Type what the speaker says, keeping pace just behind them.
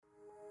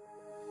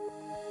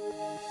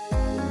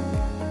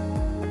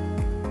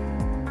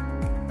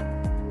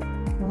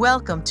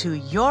Welcome to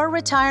Your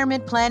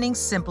Retirement Planning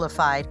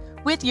Simplified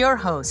with your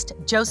host,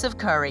 Joseph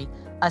Curry,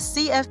 a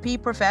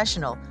CFP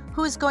professional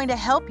who is going to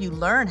help you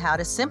learn how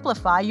to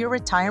simplify your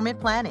retirement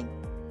planning.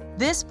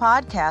 This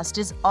podcast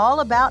is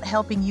all about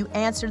helping you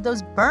answer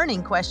those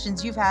burning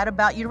questions you've had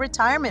about your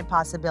retirement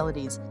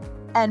possibilities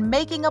and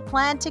making a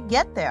plan to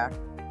get there.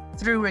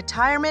 Through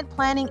retirement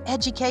planning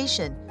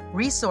education,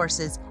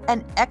 resources,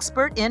 and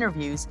expert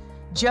interviews,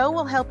 Joe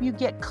will help you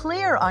get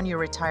clear on your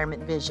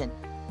retirement vision,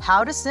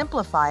 how to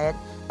simplify it,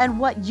 and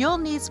what you'll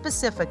need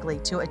specifically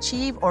to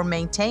achieve or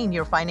maintain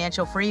your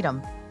financial freedom.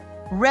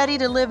 Ready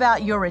to live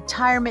out your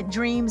retirement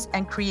dreams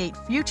and create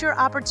future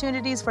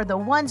opportunities for the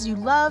ones you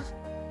love?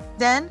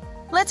 Then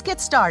let's get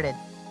started.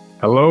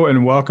 Hello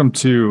and welcome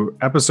to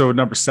episode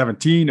number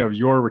 17 of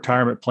Your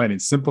Retirement Planning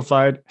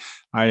Simplified.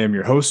 I am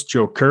your host,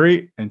 Joe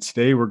Curry, and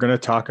today we're going to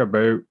talk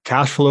about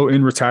cash flow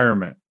in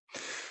retirement.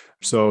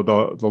 So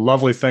the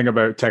lovely thing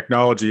about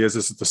technology is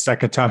this is the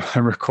second time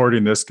I'm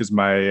recording this because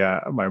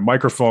my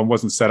microphone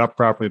wasn't set up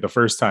properly the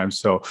first time.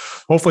 So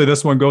hopefully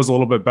this one goes a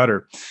little bit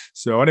better.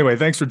 So anyway,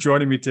 thanks for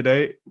joining me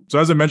today. So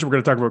as I mentioned, we're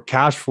going to talk about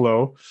cash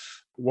flow.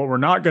 What we're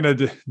not going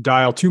to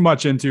dial too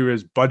much into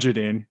is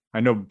budgeting.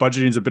 I know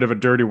budgeting is a bit of a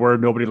dirty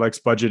word. Nobody likes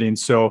budgeting.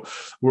 So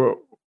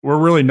we're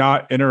really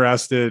not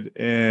interested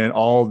in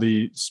all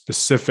the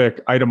specific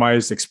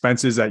itemized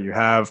expenses that you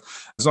have.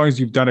 As long as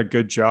you've done a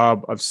good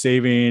job of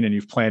saving and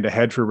you've planned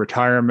ahead for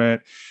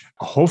retirement,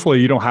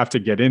 hopefully you don't have to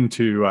get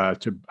into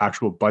to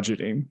actual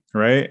budgeting,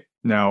 right?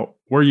 Now,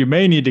 where you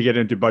may need to get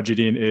into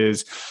budgeting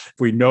is if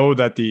we know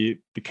that the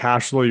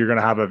cash flow you're going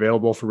to have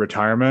available for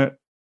retirement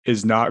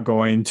is not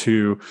going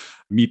to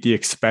meet the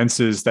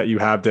expenses that you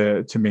have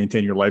to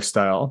maintain your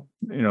lifestyle.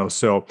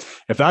 So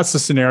if that's the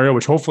scenario,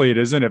 which hopefully it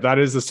isn't, if that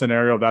is the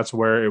scenario, that's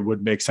where it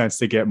would make sense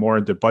to get more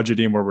into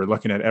budgeting, where we're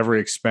looking at every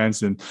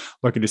expense and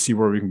looking to see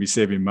where we can be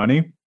saving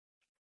money.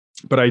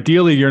 But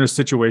ideally, you're in a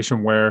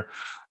situation where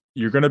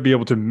you're going to be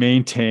able to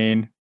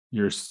maintain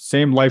your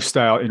same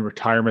lifestyle in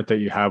retirement that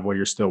you have while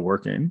you're still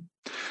working.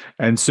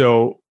 And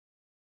so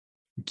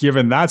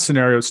given that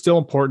scenario, it's still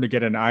important to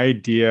get an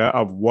idea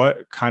of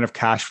what kind of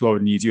cash flow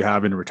needs you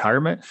have in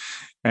retirement.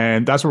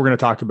 And that's what we're going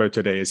to talk about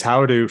today, is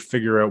how to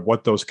figure out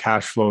what those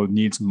cash flow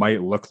needs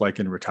might look like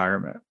in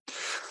retirement.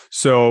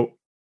 So,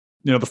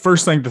 the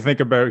first thing to think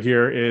about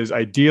here is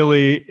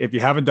ideally, if you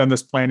haven't done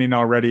this planning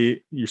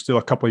already, you're still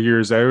a couple of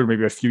years out,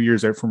 maybe a few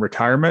years out from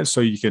retirement.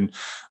 So you can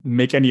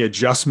make any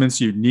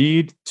adjustments you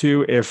need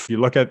to, if you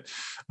look at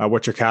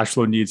what your cash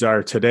flow needs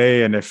are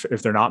today, and if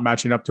they're not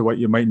matching up to what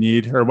you might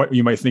need or what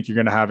you might think you're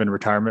going to have in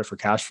retirement for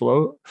cash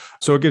flow.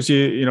 So it gives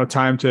you,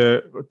 time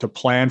to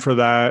plan for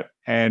that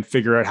and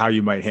figure out how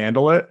you might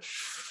handle it.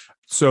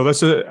 So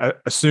let's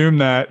assume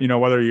that,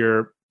 whether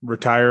you're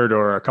retired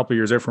or a couple of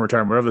years out from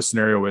retirement, whatever the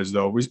scenario is,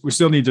 though, we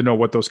still need to know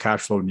what those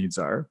cash flow needs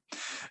are.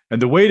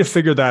 And the way to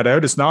figure that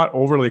out, it's not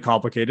overly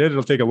complicated.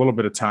 It'll take a little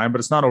bit of time, but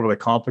it's not overly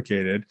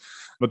complicated.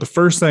 But the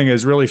first thing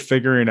is really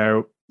figuring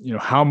out,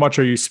 how much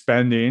are you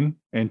spending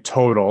in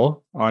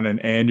total on an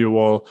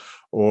annual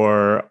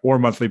or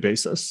monthly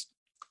basis.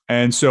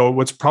 And so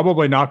what's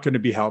probably not going to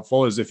be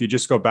helpful is if you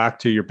just go back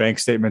to your bank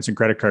statements and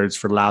credit cards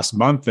for last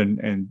month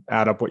and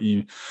add up what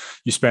you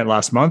spent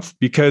last month,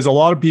 because a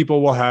lot of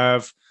people will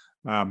have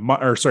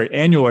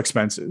annual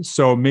expenses.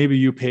 So maybe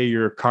you pay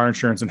your car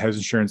insurance and house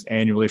insurance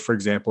annually, for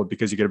example,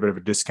 because you get a bit of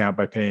a discount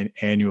by paying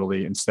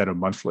annually instead of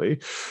monthly.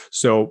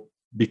 So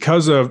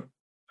because of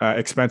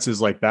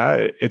expenses like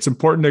that, it's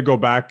important to go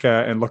back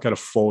and look at a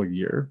full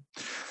year.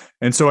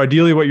 And so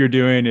ideally what you're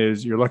doing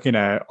is you're looking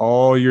at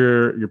all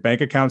your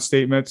bank account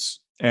statements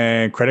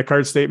and credit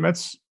card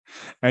statements,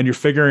 and you're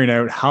figuring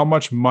out how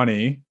much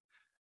money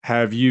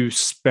have you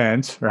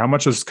spent or how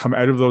much has come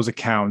out of those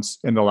accounts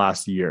in the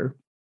last year.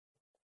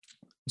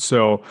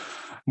 So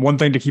one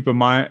thing to keep in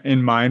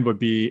mind would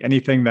be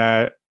anything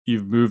that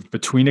you've moved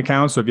between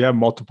accounts. So if you have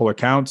multiple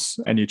accounts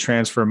and you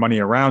transfer money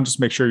around, just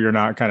make sure you're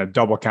not kind of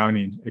double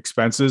counting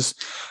expenses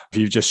if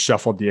you've just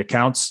shuffled the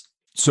accounts.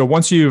 So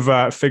once you've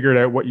figured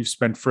out what you've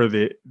spent for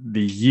the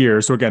year,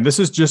 so again, this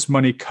is just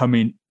money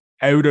coming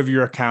out of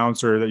your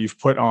accounts or that you've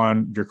put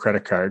on your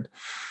credit card.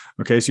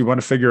 Okay, so you want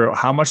to figure out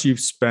how much you've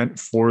spent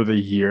for the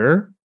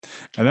year.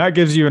 And that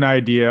gives you an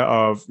idea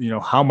of,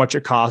 how much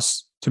it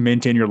costs to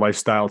maintain your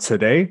lifestyle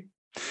today.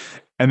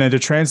 And then to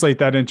translate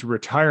that into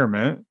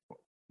retirement,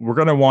 we're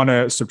going to want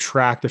to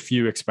subtract a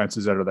few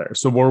expenses out of there.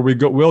 So where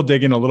we'll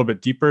dig in a little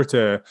bit deeper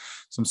to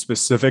some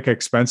specific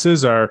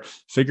expenses are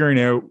figuring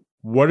out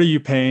what are you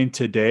paying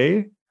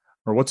today,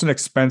 or what's an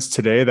expense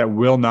today that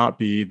will not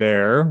be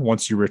there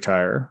once you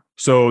retire.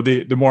 So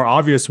the more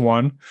obvious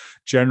one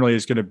generally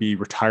is going to be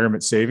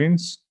retirement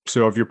savings.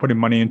 So if you're putting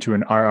money into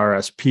an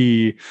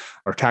RRSP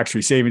or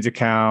tax-free savings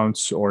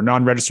accounts or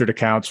non-registered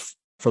accounts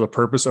for the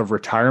purpose of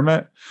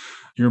retirement,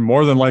 you're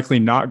more than likely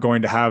not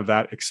going to have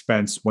that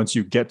expense once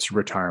you get to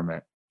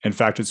retirement. In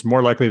fact, it's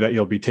more likely that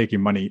you'll be taking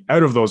money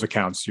out of those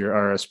accounts, your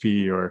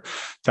RSP or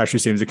tax-free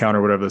savings account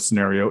or whatever the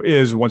scenario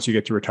is once you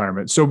get to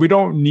retirement. So we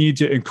don't need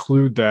to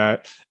include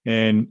that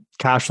in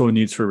cash flow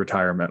needs for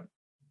retirement.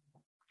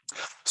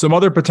 Some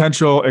other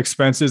potential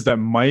expenses that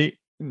might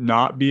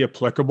not be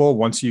applicable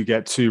once you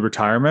get to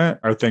retirement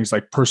are things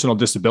like personal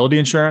disability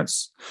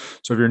insurance.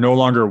 So if you're no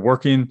longer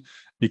working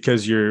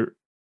because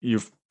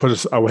you've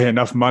put away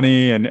enough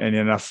money and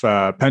enough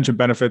pension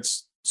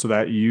benefits so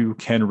that you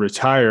can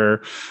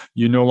retire,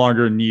 you no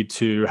longer need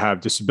to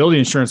have disability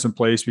insurance in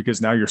place because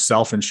now you're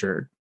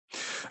self-insured.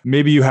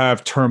 Maybe you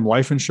have term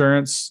life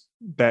insurance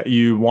that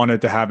you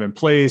wanted to have in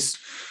place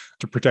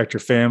to protect your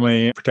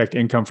family, protect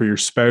income for your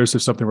spouse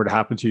if something were to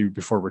happen to you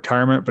before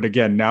retirement. But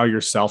again, now you're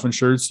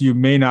self-insured, so you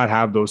may not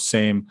have those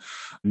same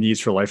needs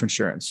for life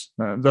insurance.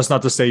 That's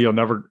not to say you're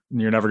never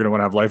going to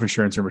want to have life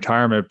insurance in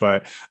retirement,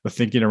 but the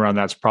thinking around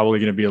that's probably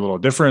going to be a little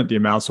different. The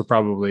amounts are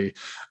probably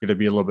going to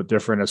be a little bit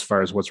different as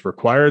far as what's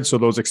required. So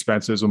those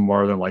expenses will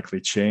more than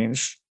likely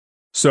change.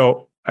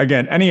 So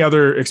again, any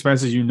other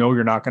expenses you're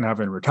not going to have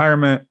in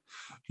retirement,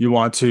 you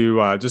want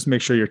to just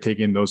make sure you're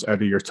taking those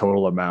out of your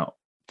total amount.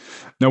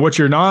 Now, what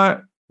you're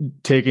not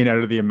taking out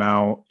of the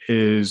amount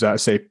is,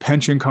 say,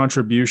 pension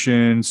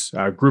contributions,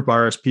 group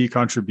RSP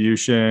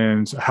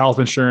contributions, health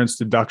insurance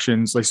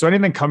deductions. So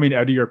anything coming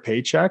out of your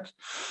paycheck,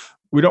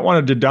 we don't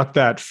want to deduct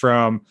that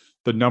from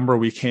the number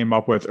we came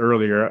up with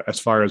earlier as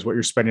far as what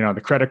you're spending on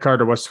the credit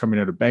card or what's coming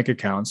out of bank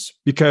accounts,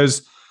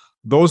 because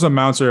those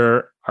amounts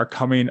are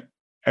coming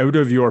out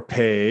of your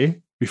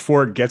pay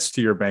before it gets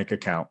to your bank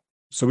account.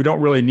 So we don't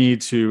really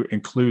need to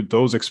include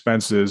those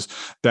expenses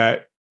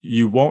that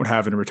you won't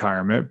have in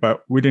retirement,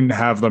 but we didn't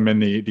have them in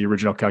the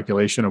original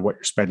calculation of what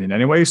you're spending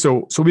anyway.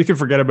 So we can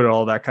forget about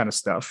all that kind of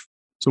stuff.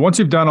 So once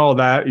you've done all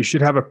that, you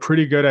should have a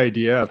pretty good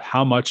idea of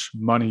how much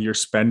money you're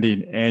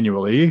spending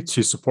annually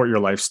to support your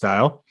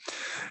lifestyle.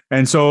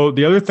 And so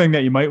the other thing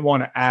that you might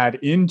want to add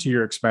into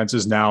your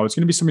expenses now is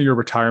going to be some of your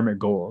retirement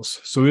goals.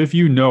 So if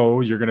you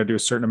know you're going to do a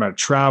certain amount of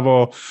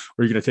travel,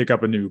 or you're going to take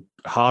up a new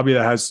hobby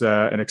that has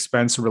an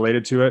expense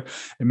related to it,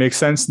 it makes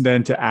sense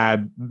then to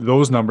add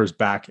those numbers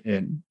back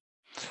in.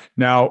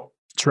 Now,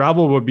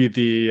 travel would be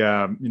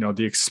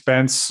the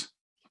expense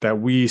that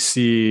we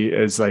see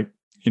as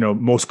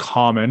most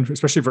common,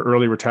 especially for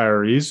early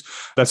retirees.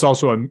 That's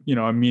also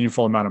a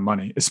meaningful amount of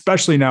money,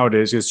 especially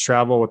nowadays, because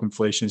travel with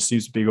inflation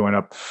seems to be going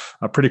up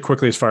pretty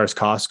quickly as far as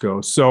costs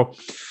go. So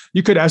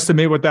you could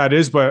estimate what that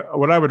is, but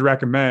what I would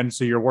recommend,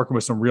 so you're working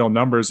with some real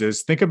numbers,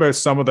 is think about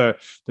some of the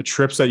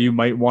trips that you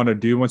might want to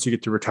do once you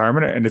get to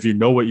retirement. And if you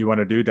know what you want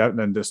to do,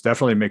 then this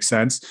definitely makes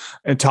sense.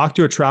 And talk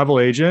to a travel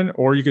agent,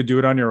 or you could do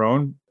it on your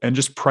own and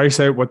just price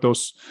out what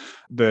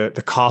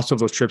the cost of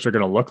those trips are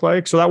going to look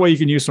like. So that way you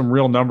can use some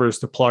real numbers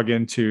to plug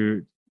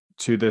into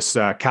this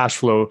cash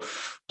flow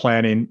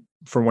planning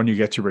for when you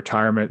get to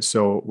retirement.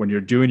 So when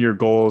you're doing your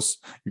goals,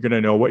 you're going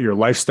to know what your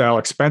lifestyle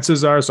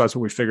expenses are. So that's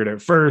what we figured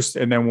out first.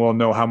 And then we'll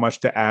know how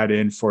much to add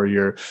in for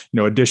your,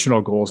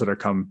 additional goals that are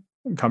coming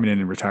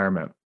in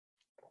retirement.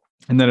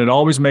 And then it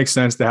always makes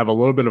sense to have a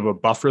little bit of a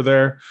buffer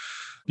there,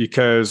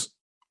 because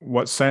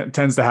what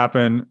tends to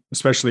happen,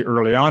 especially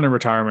early on in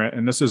retirement,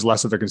 and this is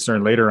less of a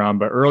concern later on,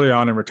 but early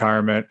on in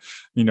retirement,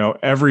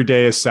 every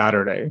day is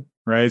Saturday,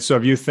 right? So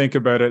if you think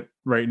about it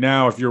right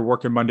now, if you're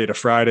working Monday to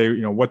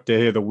Friday, what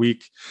day of the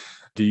week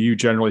do you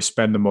generally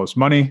spend the most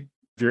money?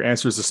 If your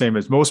answer is the same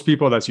as most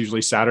people, that's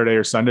usually Saturday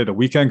or Sunday, the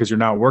weekend, because you're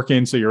not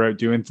working, so you're out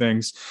doing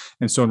things.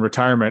 And so in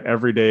retirement,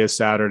 every day is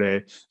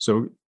Saturday.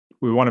 So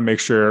we want to make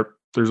sure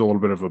there's a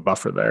little bit of a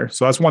buffer there.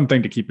 So that's one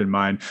thing to keep in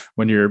mind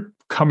when you're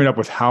coming up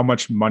with how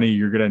much money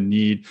you're going to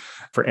need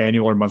for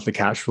annual or monthly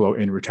cash flow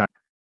in retirement.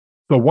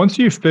 So once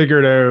you've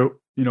figured out,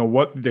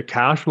 what the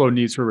cash flow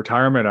needs for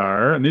retirement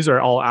are, and these are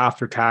all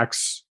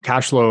after-tax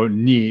cash flow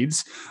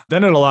needs,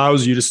 then it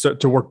allows you to start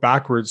to work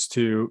backwards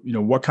to,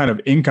 what kind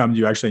of income do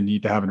you actually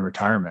need to have in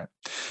retirement.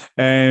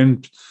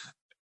 And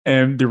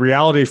the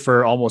reality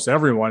for almost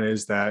everyone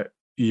is that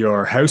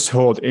your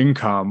household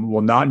income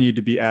will not need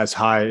to be as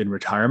high in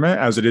retirement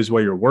as it is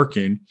while you're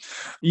working,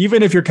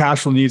 even if your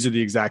cash flow needs are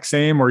the exact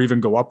same or even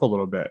go up a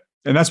little bit.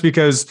 And that's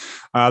because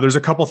there's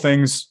a couple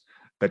things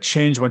that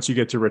change once you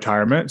get to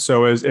retirement.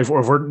 So if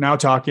we're now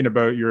talking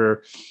about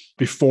your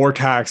before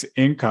tax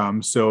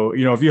income, so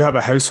if you have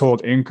a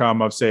household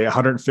income of say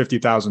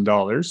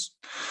 $150,000,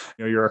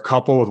 you're a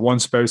couple with one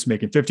spouse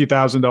making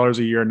 $50,000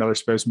 a year, another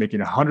spouse making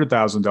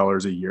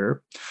 $100,000 a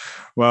year.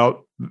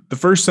 Well, the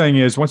first thing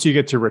is once you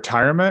get to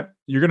retirement,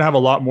 you're going to have a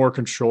lot more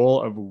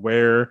control of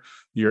where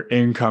your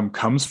income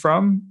comes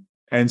from.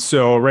 And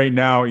so right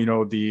now,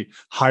 the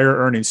higher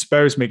earning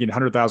spouse making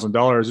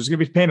 $100,000 is going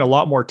to be paying a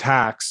lot more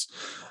tax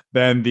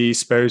than the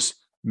spouse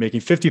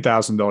making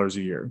 $50,000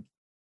 a year.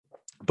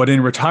 But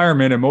in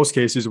retirement, in most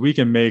cases, we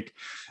can make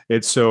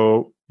it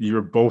so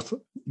you're both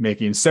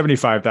making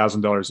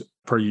 $75,000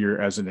 per year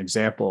as an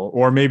example.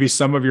 Or maybe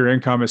some of your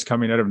income is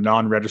coming out of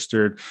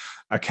non-registered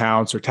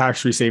accounts or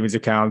tax-free savings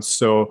accounts.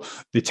 So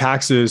the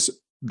taxes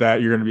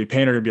that you're going to be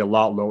paying are going to be a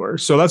lot lower.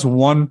 So that's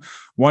one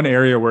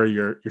area where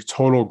your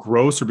total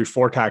gross or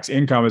before tax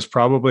income is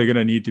probably going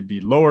to need to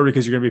be lower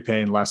because you're going to be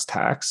paying less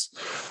tax.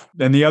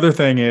 And the other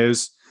thing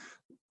is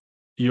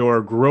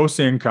your gross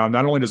income,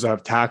 not only does it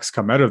have tax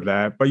come out of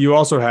that, but you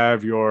also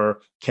have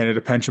your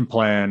Canada Pension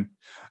Plan,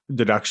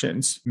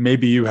 deductions.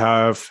 Maybe you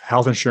have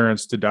health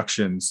insurance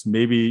deductions.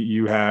 Maybe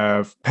you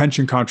have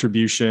pension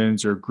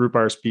contributions or group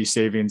RSP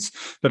savings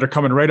that are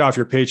coming right off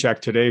your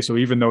paycheck today. So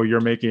even though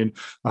you're making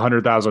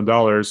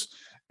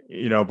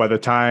 $100,000, by the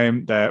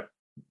time that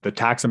the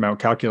tax amount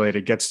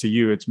calculated gets to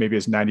you, it's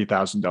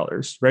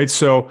 $90,000, right?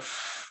 So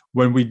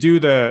when we do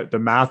the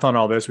math on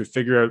all this, we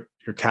figure out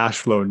your cash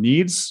flow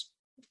needs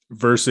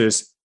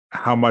versus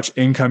how much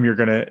income you're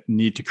going to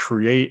need to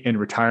create in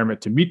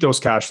retirement to meet those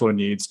cash flow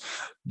needs.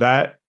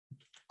 That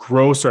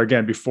gross, or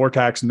again, before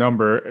tax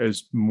number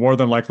is more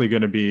than likely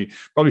going to be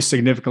probably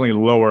significantly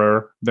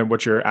lower than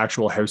what your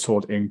actual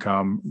household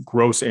income,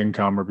 gross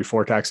income, or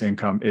before tax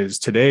income is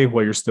today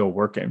while you're still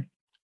working.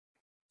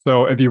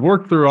 So if you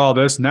work through all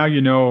this, now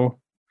you know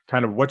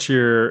kind of what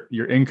your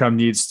income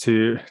needs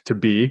to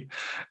be,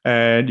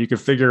 and you can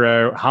figure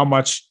out how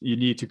much you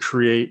need to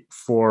create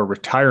for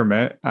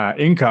retirement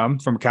income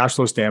from a cash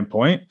flow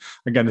standpoint.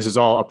 Again, this is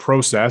all a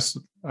process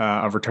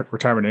of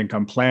retirement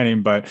income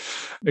planning, but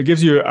it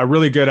gives you a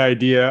really good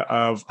idea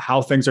of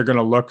how things are going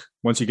to look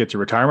once you get to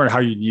retirement, or how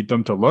you need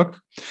them to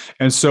look.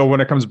 And so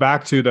when it comes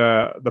back to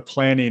the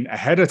planning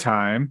ahead of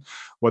time,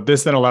 what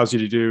this then allows you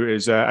to do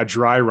is a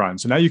dry run.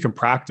 So now you can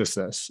practice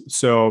this.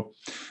 So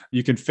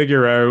you can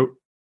figure out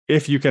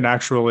if you can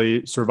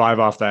actually survive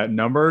off that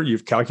number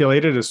you've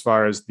calculated as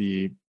far as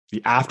the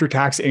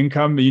after-tax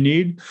income you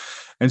need.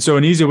 And so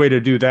an easy way to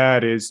do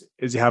that is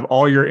you have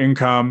all your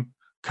income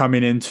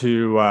coming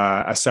into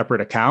a separate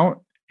account,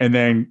 and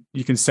then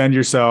you can send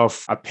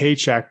yourself a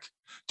paycheck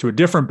to a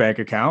different bank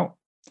account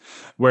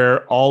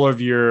where all of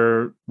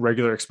your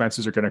regular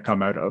expenses are going to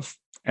come out of.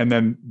 And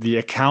then the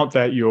account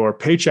that your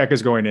paycheck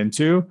is going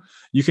into,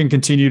 you can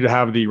continue to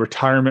have the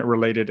retirement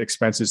related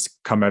expenses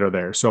come out of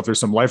there. So if there's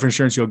some life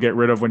insurance you'll get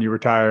rid of when you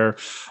retire,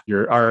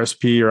 your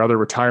RSP or other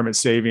retirement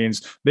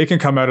savings, they can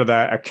come out of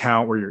that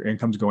account where your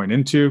income's going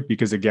into,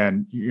 because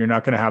again, you're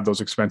not going to have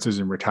those expenses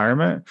in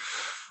retirement.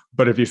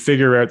 But if you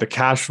figure out the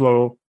cash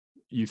flow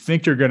you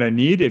think you're going to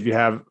need, if you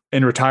have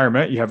in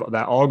retirement, you have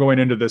that all going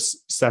into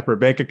this separate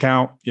bank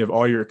account, you have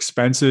all your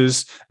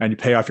expenses, and you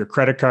pay off your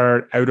credit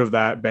card out of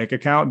that bank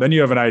account, then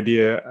you have an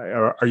idea,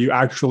 are you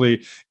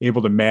actually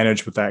able to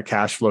manage with that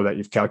cash flow that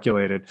you've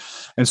calculated?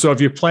 And so if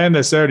you plan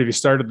this out, if you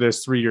started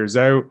this 3 years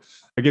out,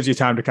 it gives you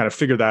time to kind of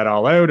figure that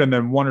all out. And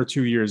then 1 or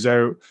 2 years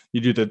out, you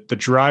do the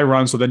dry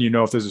run. So then you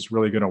know if this is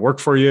really going to work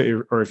for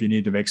you, or if you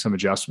need to make some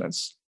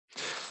adjustments.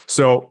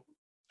 So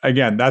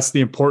again, that's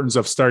the importance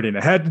of starting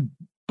ahead.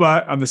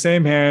 But on the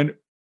same hand,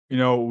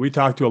 we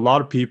talk to a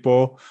lot of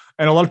people,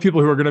 and a lot of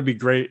people who are going to be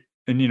great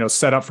and,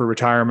 set up for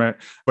retirement,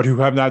 but who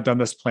have not done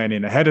this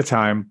planning ahead of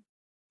time.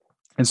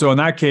 And so in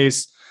that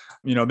case,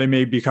 they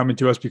may be coming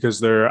to us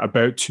because they're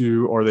about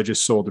to, or they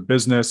just sold a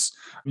business.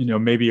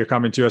 Maybe you're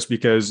coming to us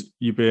because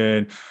you've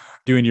been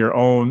doing your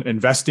own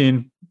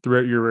investing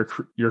throughout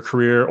your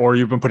career, or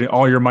you've been putting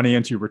all your money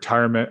into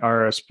retirement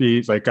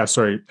RRSPs,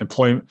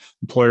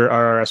 employer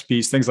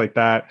RRSPs, things like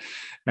that.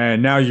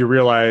 And now you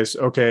realize,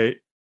 okay,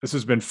 this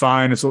has been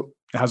fine. It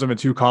hasn't been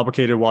too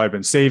complicated while I've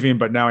been saving,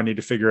 but now I need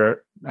to figure out,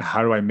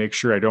 how do I make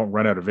sure I don't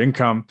run out of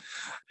income?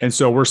 And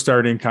so we're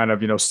starting kind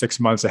of, 6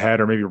 months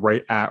ahead, or maybe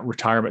right at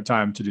retirement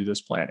time, to do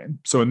this planning.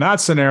 So in that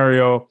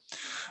scenario,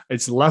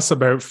 it's less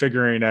about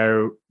figuring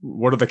out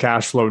what are the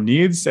cash flow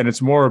needs, and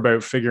it's more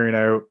about figuring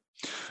out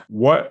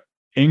what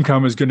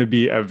income is going to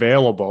be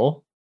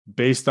available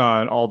based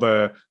on all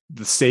the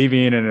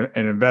saving and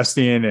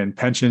investing and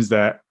pensions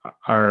that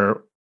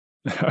are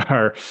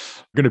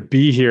going to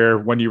be here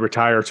when you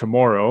retire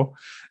tomorrow,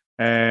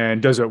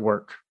 and does it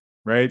work,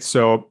 right?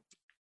 So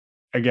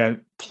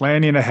again,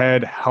 planning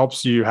ahead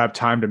helps you have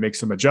time to make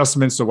some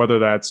adjustments. So whether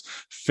that's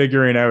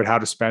figuring out how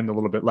to spend a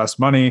little bit less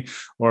money,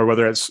 or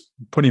whether it's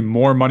putting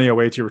more money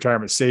away to your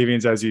retirement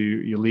savings as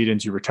you lead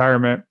into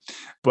retirement,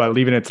 but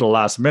leaving it to the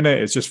last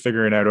minute, it's just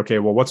figuring out, okay,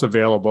 well, what's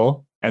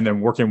available, and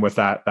then working with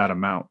that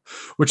amount,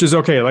 which is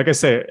okay. Like I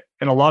say,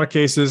 in a lot of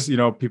cases,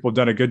 people have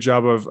done a good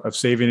job of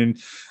saving,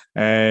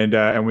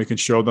 and we can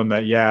show them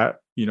that,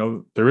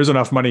 there is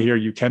enough money here.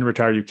 You can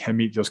retire, you can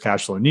meet those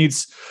cash flow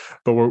needs,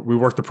 but we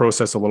work the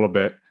process a little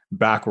bit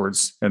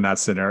backwards in that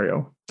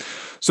scenario.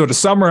 So to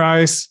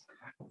summarize,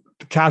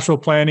 the cash flow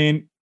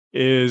planning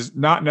is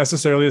not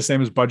necessarily the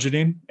same as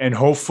budgeting. And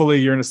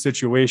hopefully you're in a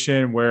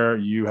situation where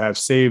you have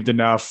saved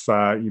enough,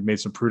 you've made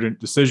some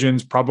prudent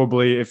decisions.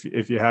 Probably if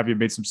you have, you've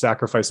made some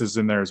sacrifices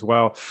in there as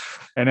well.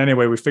 And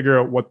anyway, we figure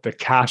out what the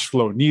cash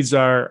flow needs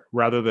are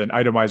rather than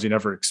itemizing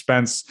every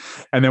expense.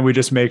 And then we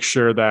just make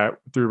sure that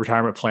through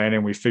retirement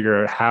planning, we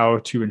figure out how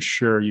to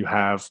ensure you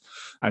have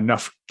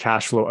enough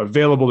cash flow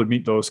available to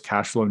meet those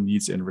cash flow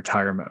needs in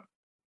retirement.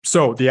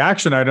 So the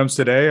action items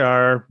today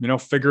are,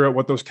 figure out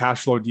what those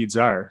cash flow needs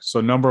are. So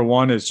number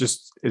one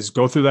is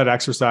go through that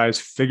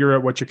exercise, figure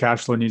out what your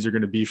cash flow needs are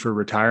going to be for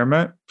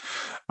retirement.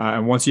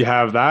 And once you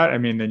have that,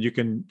 then you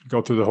can go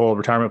through the whole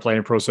retirement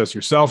planning process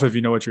yourself if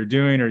you know what you're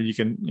doing, or you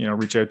can,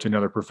 reach out to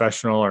another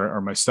professional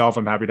or myself.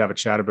 I'm happy to have a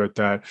chat about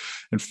that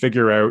and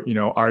figure out,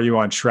 are you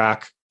on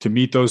track to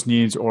meet those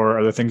needs, or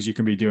are there things you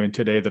can be doing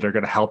today that are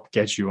going to help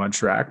get you on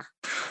track?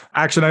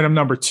 Action item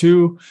number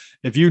 2,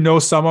 if you know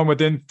someone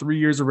within 3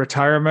 years of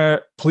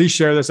retirement, please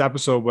share this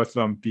episode with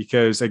them,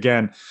 because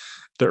again,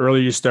 the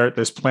earlier you start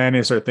this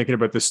planning, start thinking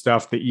about this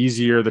stuff, the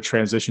easier the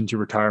transition to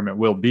retirement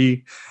will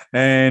be.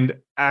 And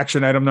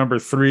action item number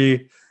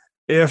 3,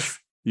 if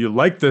you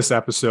like this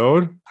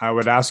episode, I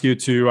would ask you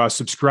to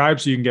subscribe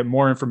so you can get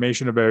more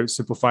information about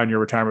simplifying your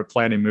retirement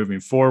planning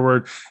moving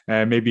forward,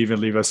 and maybe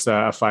even leave us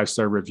a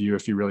 5-star review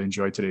if you really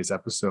enjoyed today's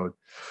episode.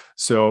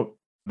 So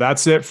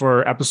that's it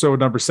for episode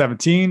number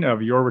 17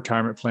 of Your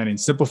Retirement Planning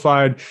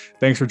Simplified.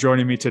 Thanks for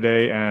joining me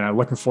today, and I'm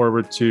looking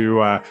forward to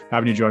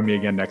having you join me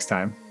again next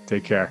time.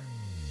 Take care.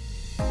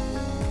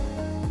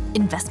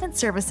 Investment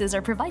services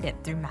are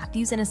provided through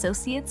Matthews &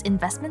 Associates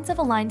Investments of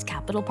Aligned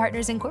Capital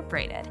Partners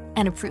Incorporated,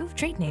 an approved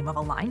trade name of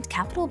Aligned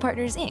Capital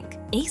Partners Inc.,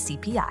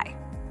 ACPI.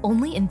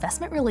 Only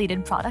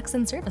investment-related products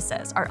and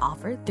services are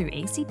offered through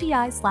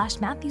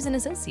ACPI/Matthews &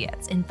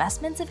 Associates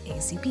Investments of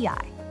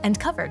ACPI and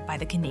covered by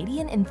the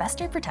Canadian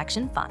Investor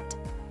Protection Fund.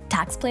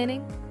 Tax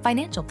planning,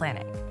 financial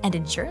planning, and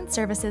insurance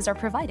services are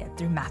provided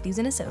through Matthews &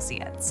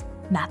 Associates.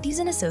 Matthews &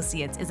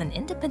 Associates is an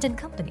independent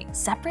company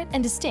separate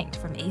and distinct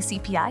from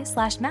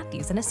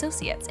ACPI/Matthews &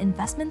 Associates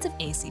Investments of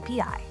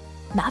ACPI.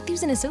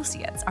 Matthews &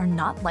 Associates are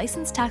not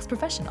licensed tax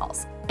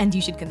professionals, and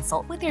you should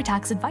consult with your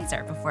tax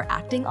advisor before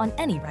acting on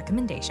any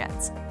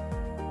recommendations.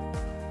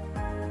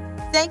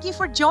 Thank you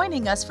for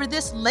joining us for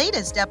this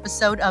latest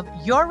episode of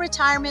Your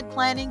Retirement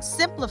Planning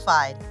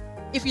Simplified.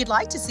 If you'd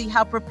like to see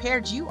how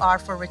prepared you are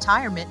for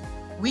retirement,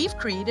 we've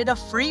created a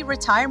free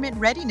retirement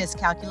readiness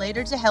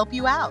calculator to help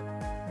you out.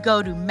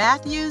 Go to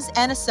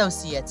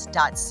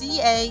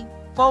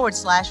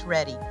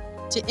matthewsandassociates.ca/ready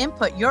to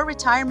input your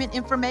retirement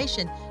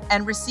information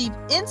and receive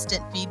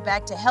instant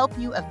feedback to help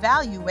you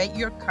evaluate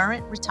your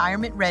current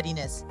retirement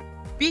readiness.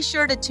 Be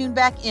sure to tune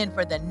back in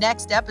for the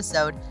next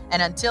episode,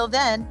 and until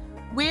then,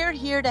 we're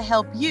here to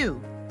help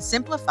you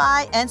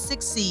simplify and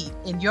succeed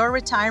in your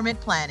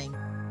retirement planning.